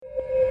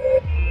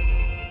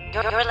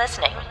You're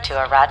listening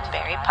to a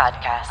Roddenberry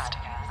podcast.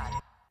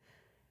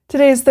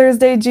 Today is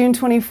Thursday, June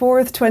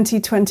 24th,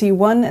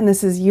 2021, and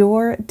this is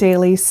your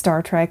daily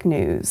Star Trek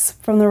news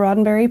from the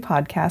Roddenberry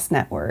Podcast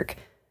Network.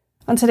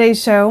 On today's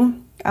show,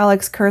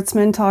 Alex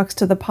Kurtzman talks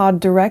to the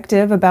pod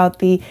directive about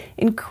the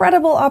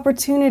incredible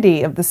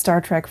opportunity of the Star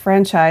Trek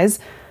franchise.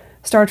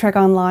 Star Trek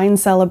Online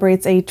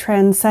celebrates a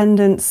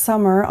transcendent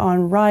summer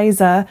on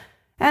Risa,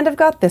 and I've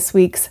got this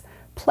week's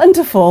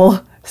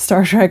plentiful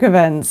Star Trek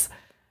events.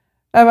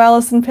 I'm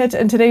Allison Pitt,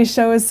 and today's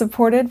show is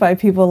supported by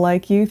people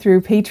like you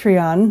through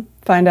Patreon.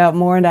 Find out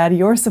more and add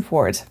your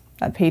support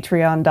at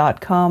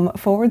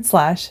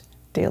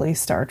patreon.com/Daily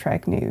Star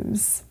Trek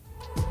News.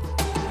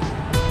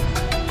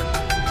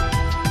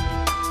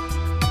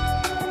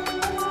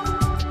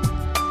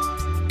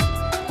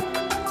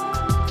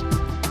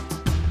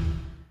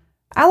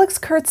 Alex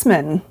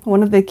Kurtzman,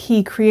 one of the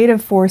key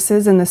creative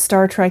forces in the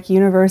Star Trek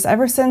universe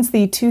ever since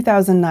the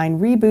 2009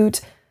 reboot,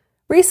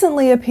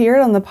 recently appeared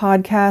on the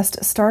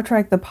podcast Star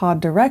Trek The Pod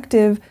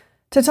Directive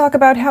to talk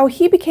about how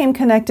he became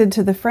connected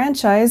to the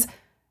franchise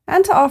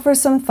and to offer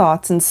some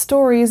thoughts and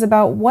stories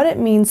about what it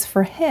means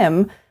for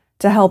him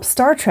to help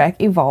Star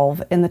Trek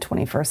evolve in the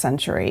 21st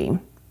century.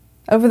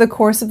 Over the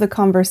course of the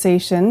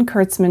conversation,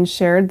 Kurtzman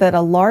shared that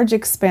a large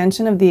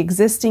expansion of the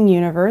existing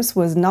universe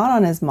was not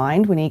on his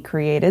mind when he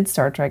created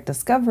Star Trek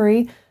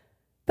Discovery,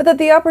 but that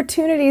the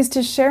opportunities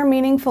to share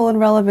meaningful and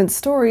relevant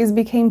stories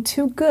became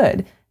too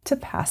good to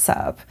pass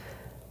up.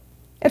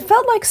 It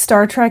felt like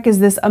Star Trek is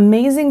this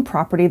amazing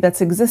property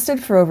that's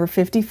existed for over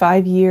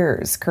 55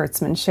 years,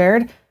 Kurtzman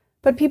shared,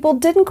 but people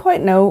didn't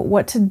quite know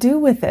what to do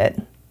with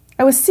it.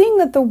 I was seeing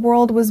that the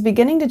world was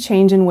beginning to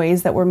change in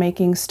ways that were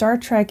making Star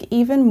Trek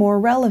even more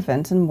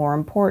relevant and more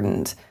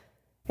important.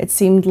 It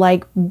seemed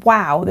like,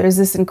 wow, there's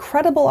this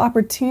incredible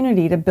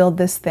opportunity to build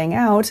this thing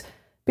out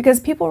because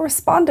people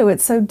respond to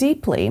it so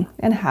deeply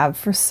and have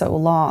for so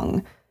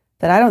long,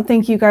 that I don't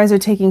think you guys are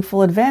taking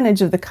full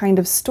advantage of the kind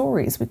of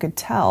stories we could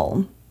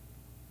tell.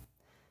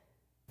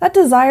 That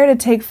desire to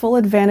take full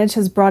advantage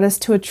has brought us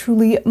to a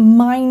truly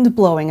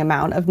mind-blowing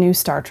amount of new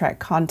Star Trek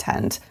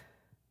content.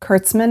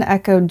 Kurtzman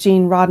echoed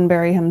Gene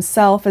Roddenberry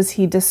himself as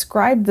he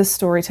described the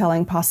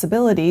storytelling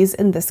possibilities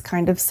in this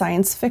kind of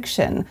science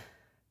fiction,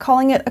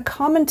 calling it a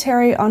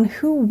commentary on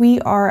who we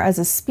are as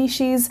a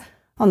species,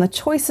 on the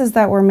choices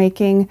that we're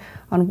making,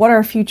 on what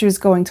our future is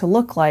going to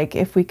look like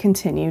if we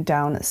continue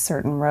down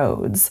certain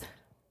roads.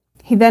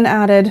 He then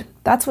added,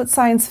 "That's what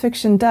science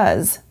fiction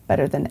does,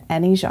 better than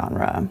any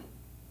genre."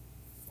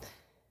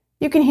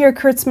 You can hear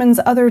Kurtzman's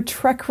other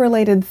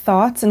Trek-related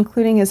thoughts,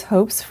 including his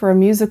hopes for a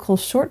musical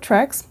short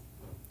treks,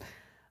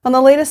 on the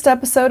latest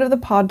episode of the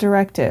Pod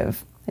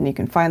Directive, and you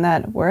can find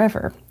that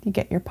wherever you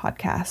get your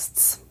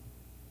podcasts.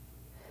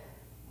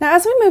 Now,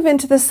 as we move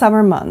into the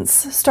summer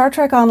months, Star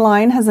Trek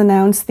Online has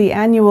announced the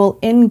annual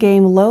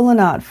in-game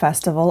Lolanaut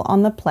Festival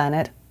on the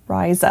planet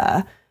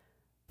Risa.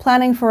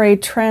 Planning for a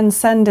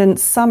transcendent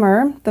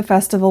summer, the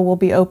festival will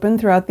be open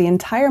throughout the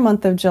entire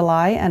month of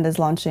July and is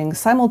launching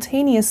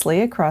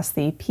simultaneously across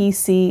the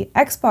PC,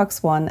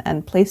 Xbox One,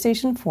 and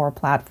PlayStation 4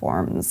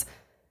 platforms.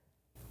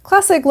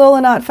 Classic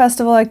Lolanaut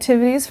Festival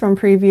activities from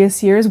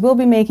previous years will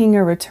be making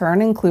a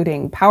return,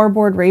 including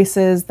powerboard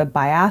races, the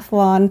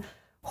biathlon,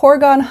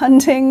 Horgon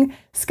hunting,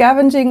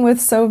 scavenging with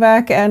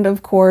Sovak, and,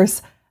 of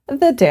course,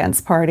 the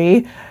dance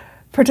party.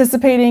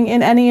 Participating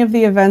in any of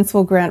the events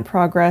will grant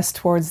progress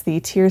towards the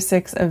Tier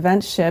 6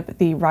 event ship,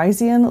 the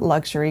Rysian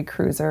Luxury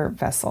Cruiser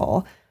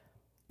vessel.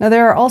 Now,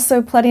 there are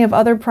also plenty of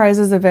other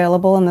prizes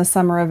available in the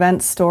summer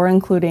event store,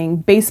 including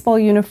baseball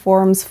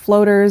uniforms,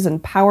 floaters,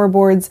 and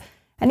powerboards,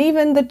 and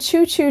even the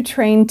Choo Choo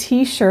Train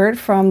t-shirt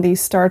from the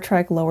Star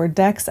Trek Lower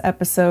Decks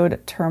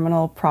episode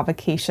Terminal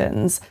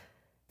Provocations.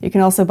 You can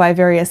also buy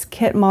various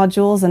kit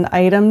modules and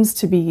items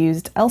to be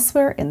used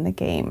elsewhere in the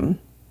game.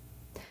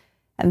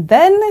 And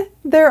then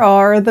there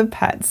are the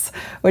pets,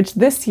 which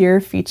this year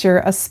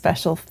feature a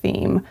special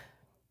theme.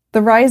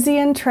 The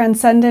Rysian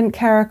Transcendent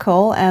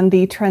Caracal and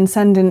the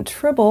Transcendent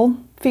Tribble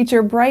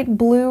feature bright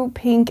blue,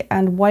 pink,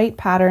 and white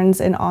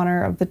patterns in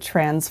honor of the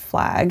trans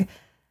flag.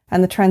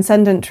 And the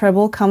Transcendent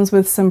Tribble comes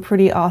with some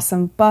pretty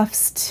awesome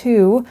buffs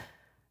too.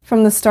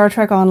 From the Star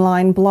Trek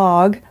Online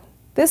blog,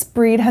 this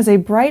breed has a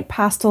bright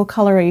pastel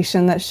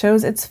coloration that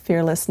shows its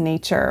fearless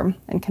nature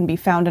and can be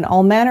found in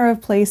all manner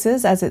of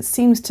places as it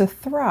seems to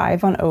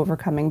thrive on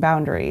overcoming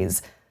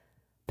boundaries.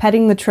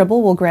 Petting the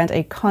Tribble will grant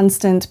a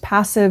constant,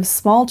 passive,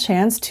 small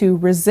chance to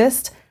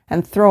resist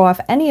and throw off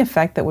any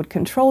effect that would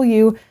control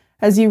you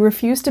as you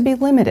refuse to be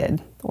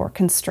limited or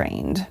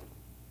constrained.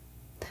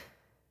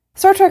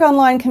 Star Trek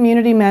Online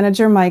community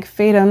manager Mike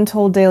Fadum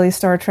told Daily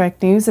Star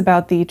Trek News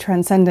about the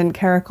Transcendent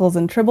Caracals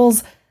and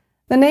Tribbles.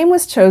 The name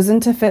was chosen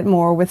to fit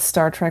more with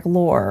Star Trek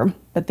lore,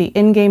 but the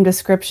in-game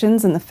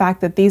descriptions and the fact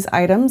that these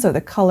items are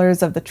the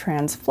colors of the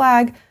trans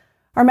flag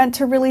are meant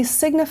to really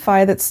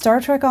signify that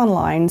Star Trek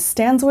Online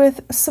stands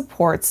with,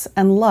 supports,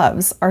 and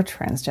loves our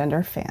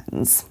transgender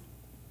fans.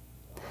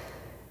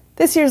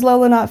 This year's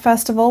Lolanaut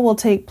Festival will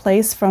take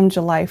place from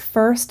July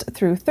 1st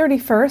through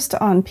 31st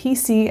on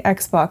PC,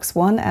 Xbox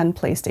One, and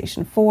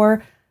PlayStation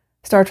 4.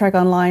 Star Trek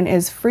Online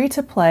is free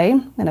to play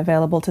and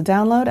available to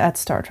download at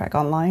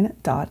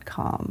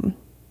StarTrekOnline.com.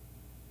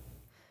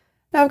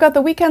 Now I've got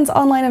the weekend's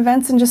online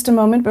events in just a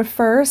moment, but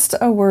first,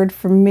 a word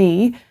from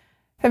me.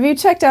 Have you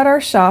checked out our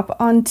shop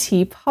on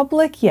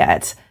TeePublic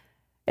yet?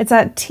 It's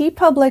at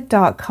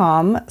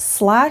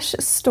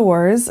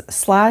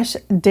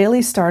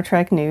teepublic.com/stores/Daily Star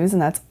Trek News,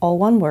 and that's all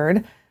one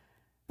word.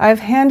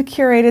 I've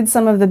hand-curated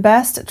some of the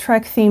best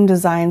Trek-themed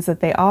designs that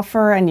they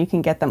offer, and you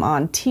can get them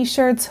on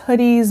t-shirts,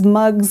 hoodies,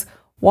 mugs,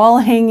 wall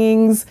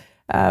hangings,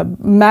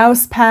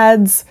 mouse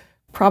pads,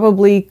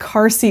 probably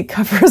car seat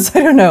covers,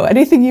 I don't know,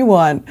 anything you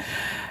want.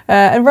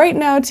 And right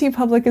now,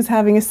 TeePublic is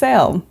having a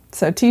sale.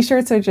 So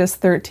t-shirts are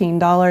just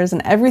 $13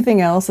 and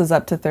everything else is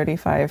up to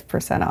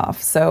 35%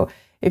 off. So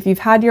if you've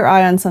had your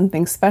eye on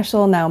something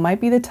special, now might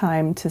be the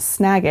time to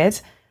snag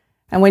it.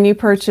 And when you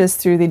purchase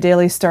through the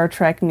Daily Star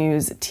Trek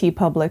News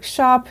TeePublic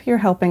shop, you're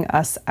helping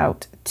us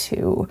out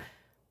too.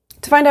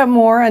 To find out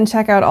more and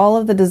check out all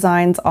of the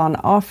designs on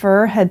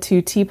offer, head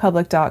to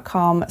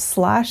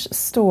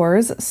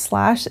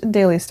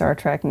teepublic.com/stores/Daily Star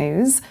Trek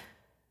News.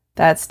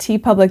 That's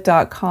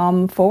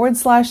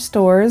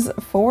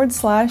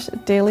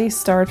teepublic.com/stores/Daily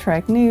Star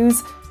Trek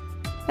News,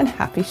 and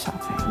happy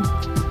shopping.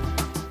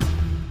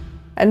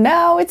 And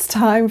now it's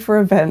time for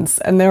events,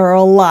 and there are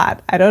a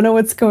lot. I don't know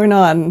what's going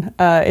on.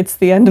 It's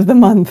the end of the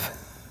month.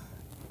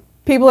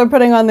 People are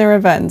putting on their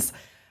events,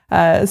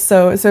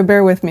 so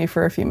bear with me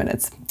for a few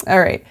minutes.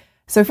 All right.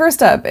 So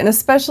first up, in a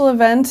special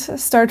event,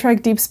 Star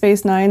Trek Deep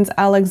Space Nine's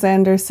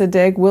Alexander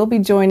Siddig will be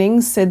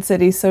joining Sid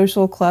City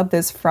Social Club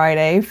this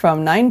Friday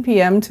from 9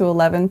 p.m. to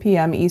 11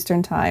 p.m.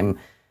 Eastern Time.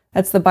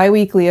 That's the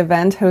bi-weekly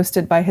event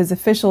hosted by his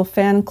official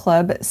fan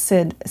club,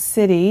 Sid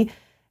City.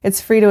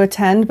 It's free to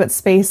attend, but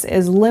space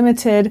is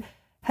limited.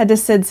 Head to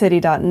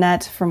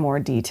sidcity.net for more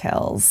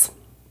details.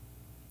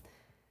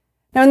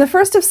 Now, in the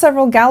first of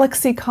several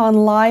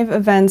GalaxyCon live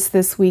events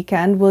this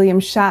weekend,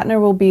 William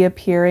Shatner will be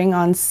appearing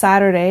on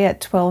Saturday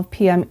at 12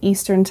 p.m.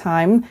 Eastern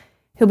Time.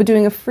 He'll be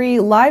doing a free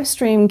live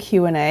stream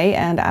Q&A,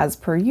 and as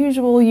per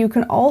usual, you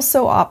can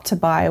also opt to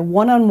buy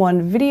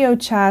one-on-one video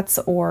chats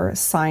or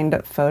signed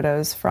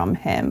photos from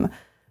him.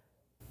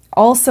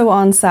 Also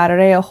on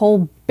Saturday, a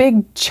whole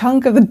big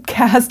chunk of the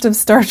cast of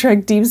Star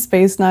Trek Deep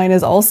Space Nine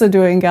is also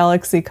doing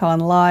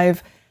GalaxyCon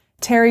live.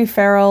 Terry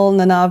Farrell,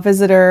 Nana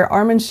Visitor,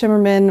 Armin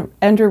Shimmerman,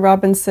 Andrew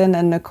Robinson,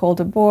 and Nicole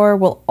DeBoer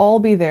will all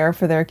be there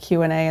for their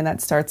Q&A, and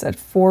that starts at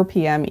 4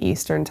 p.m.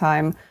 Eastern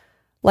Time.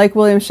 Like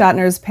William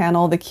Shatner's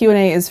panel, the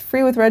Q&A is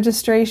free with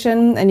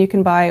registration, and you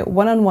can buy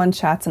one-on-one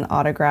chats and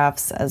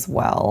autographs as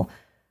well.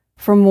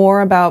 For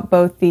more about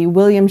both the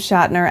William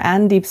Shatner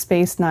and Deep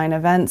Space Nine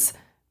events,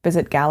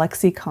 visit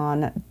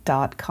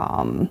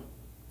galaxycon.com.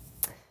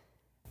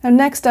 And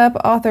next up,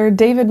 author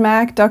David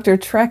Mack, Dr.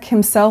 Trek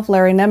himself,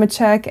 Larry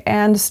Nemecek,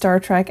 and Star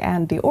Trek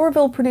and the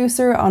Orville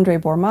producer, Andre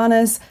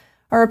Bormanis,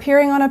 are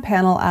appearing on a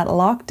panel at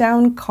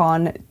Lockdown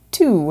Con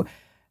 2,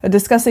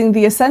 discussing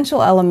the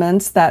essential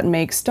elements that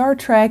make Star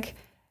Trek,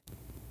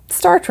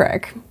 Star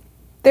Trek.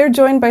 They're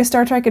joined by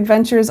Star Trek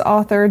Adventures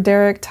author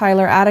Derek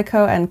Tyler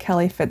Attico and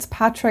Kelly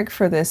Fitzpatrick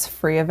for this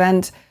free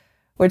event,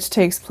 which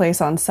takes place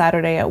on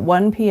Saturday at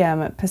 1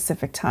 p.m.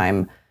 Pacific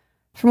Time.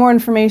 For more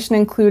information,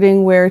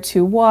 including where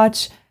to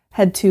watch,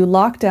 head to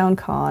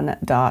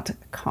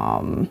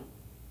lockdowncon.com.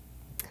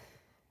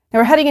 Now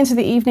we're heading into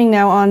the evening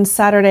now on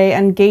Saturday,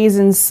 and Gaze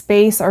in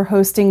Space are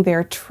hosting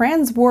their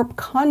Transwarp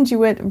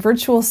Conduit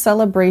virtual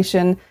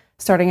celebration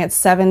starting at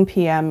 7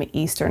 p.m.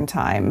 Eastern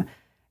Time.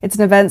 It's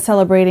an event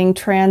celebrating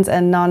trans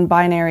and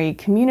non-binary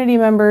community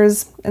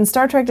members, and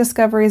Star Trek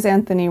Discovery's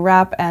Anthony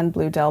Rapp and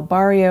Blue Del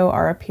Barrio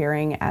are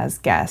appearing as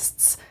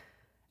guests.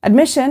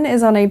 Admission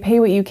is on a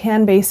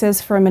pay-what-you-can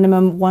basis for a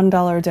minimum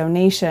 $1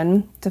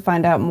 donation. To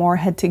find out more,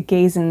 head to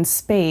Gaze in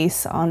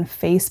Space on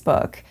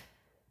Facebook.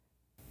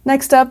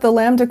 Next up, the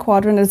Lambda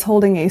Quadrant is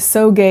holding a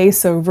So Gay,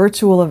 So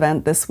Virtual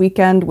event this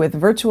weekend with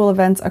virtual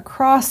events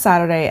across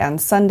Saturday and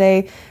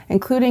Sunday,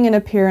 including an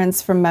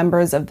appearance from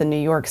members of the New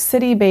York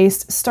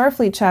City-based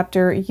Starfleet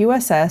chapter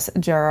USS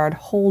Gerard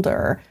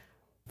Holder.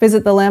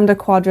 Visit the Lambda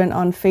Quadrant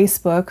on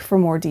Facebook for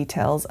more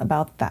details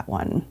about that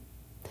one.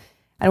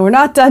 And we're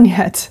not done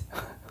yet.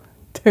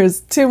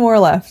 There's 2 more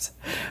left.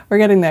 We're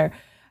getting there.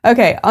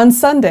 Okay, on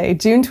Sunday,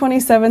 June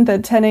 27th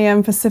at 10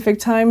 a.m. Pacific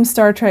Time,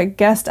 Star Trek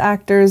guest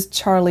actors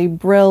Charlie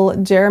Brill,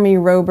 Jeremy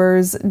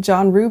Robers,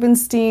 John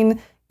Rubinstein,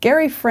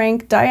 Gary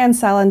Frank, Diane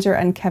Salinger,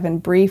 and Kevin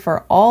Brief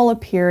are all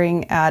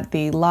appearing at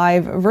the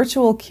live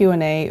virtual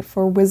Q&A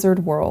for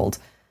Wizard World.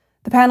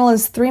 The panel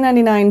is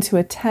 $3.99 to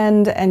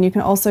attend, and you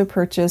can also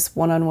purchase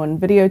one-on-one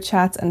video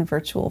chats and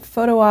virtual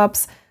photo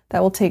ops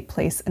that will take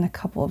place in a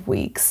couple of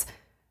weeks.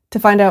 To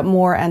find out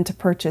more and to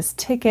purchase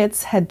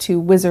tickets, head to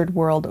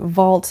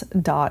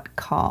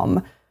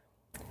wizardworldvault.com.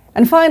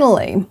 And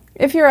finally,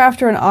 if you're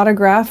after an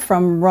autograph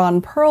from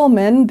Ron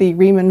Perlman, the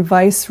Riemann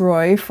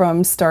Viceroy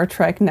from Star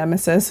Trek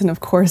Nemesis, and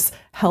of course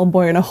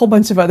Hellboy and a whole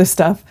bunch of other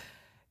stuff,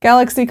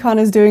 GalaxyCon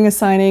is doing a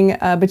signing,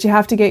 but you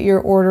have to get your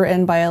order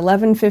in by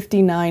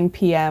 11:59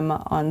 p.m.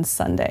 on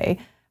Sunday.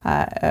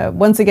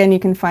 Once again, you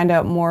can find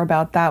out more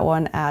about that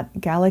one at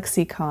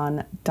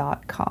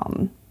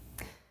galaxycon.com.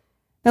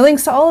 Now,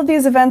 links to all of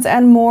these events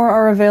and more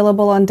are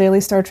available on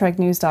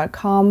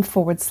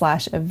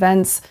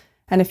dailystartreknews.com/events.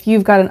 And if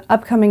you've got an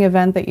upcoming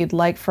event that you'd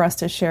like for us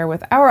to share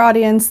with our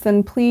audience,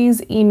 then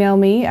please email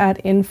me at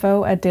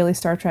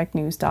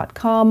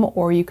info@dailystartreknews.com,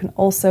 or you can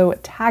also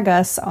tag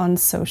us on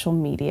social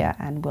media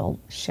and we'll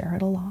share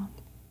it along.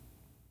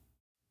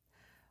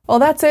 Well,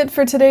 that's it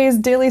for today's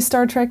Daily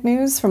Star Trek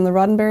News from the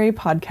Roddenberry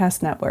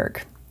Podcast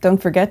Network.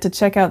 Don't forget to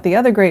check out the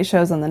other great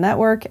shows on the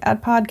network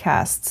at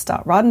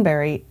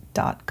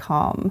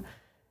podcasts.roddenberry.com.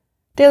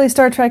 Daily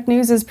Star Trek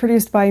News is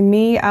produced by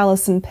me,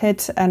 Allison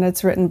Pitt, and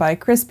it's written by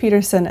Chris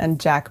Peterson and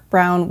Jack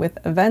Brown, with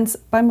events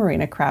by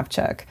Marina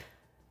Kravchuk.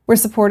 We're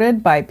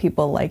supported by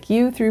people like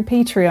you through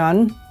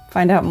Patreon.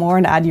 Find out more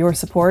and add your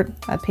support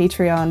at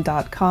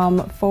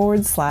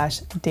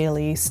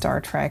patreon.com/Daily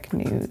Star Trek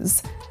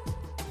News.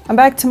 I'm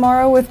back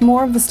tomorrow with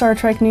more of the Star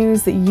Trek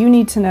news that you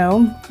need to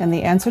know and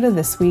the answer to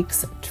this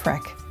week's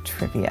Trek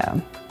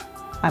Trivia.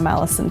 I'm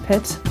Allison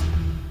Pitt.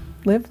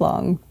 Live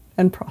long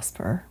and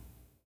prosper.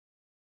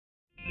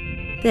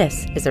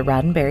 This is a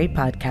Roddenberry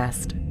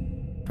podcast.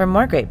 For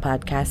more great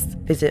podcasts,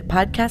 visit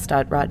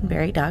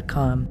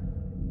podcast.roddenberry.com.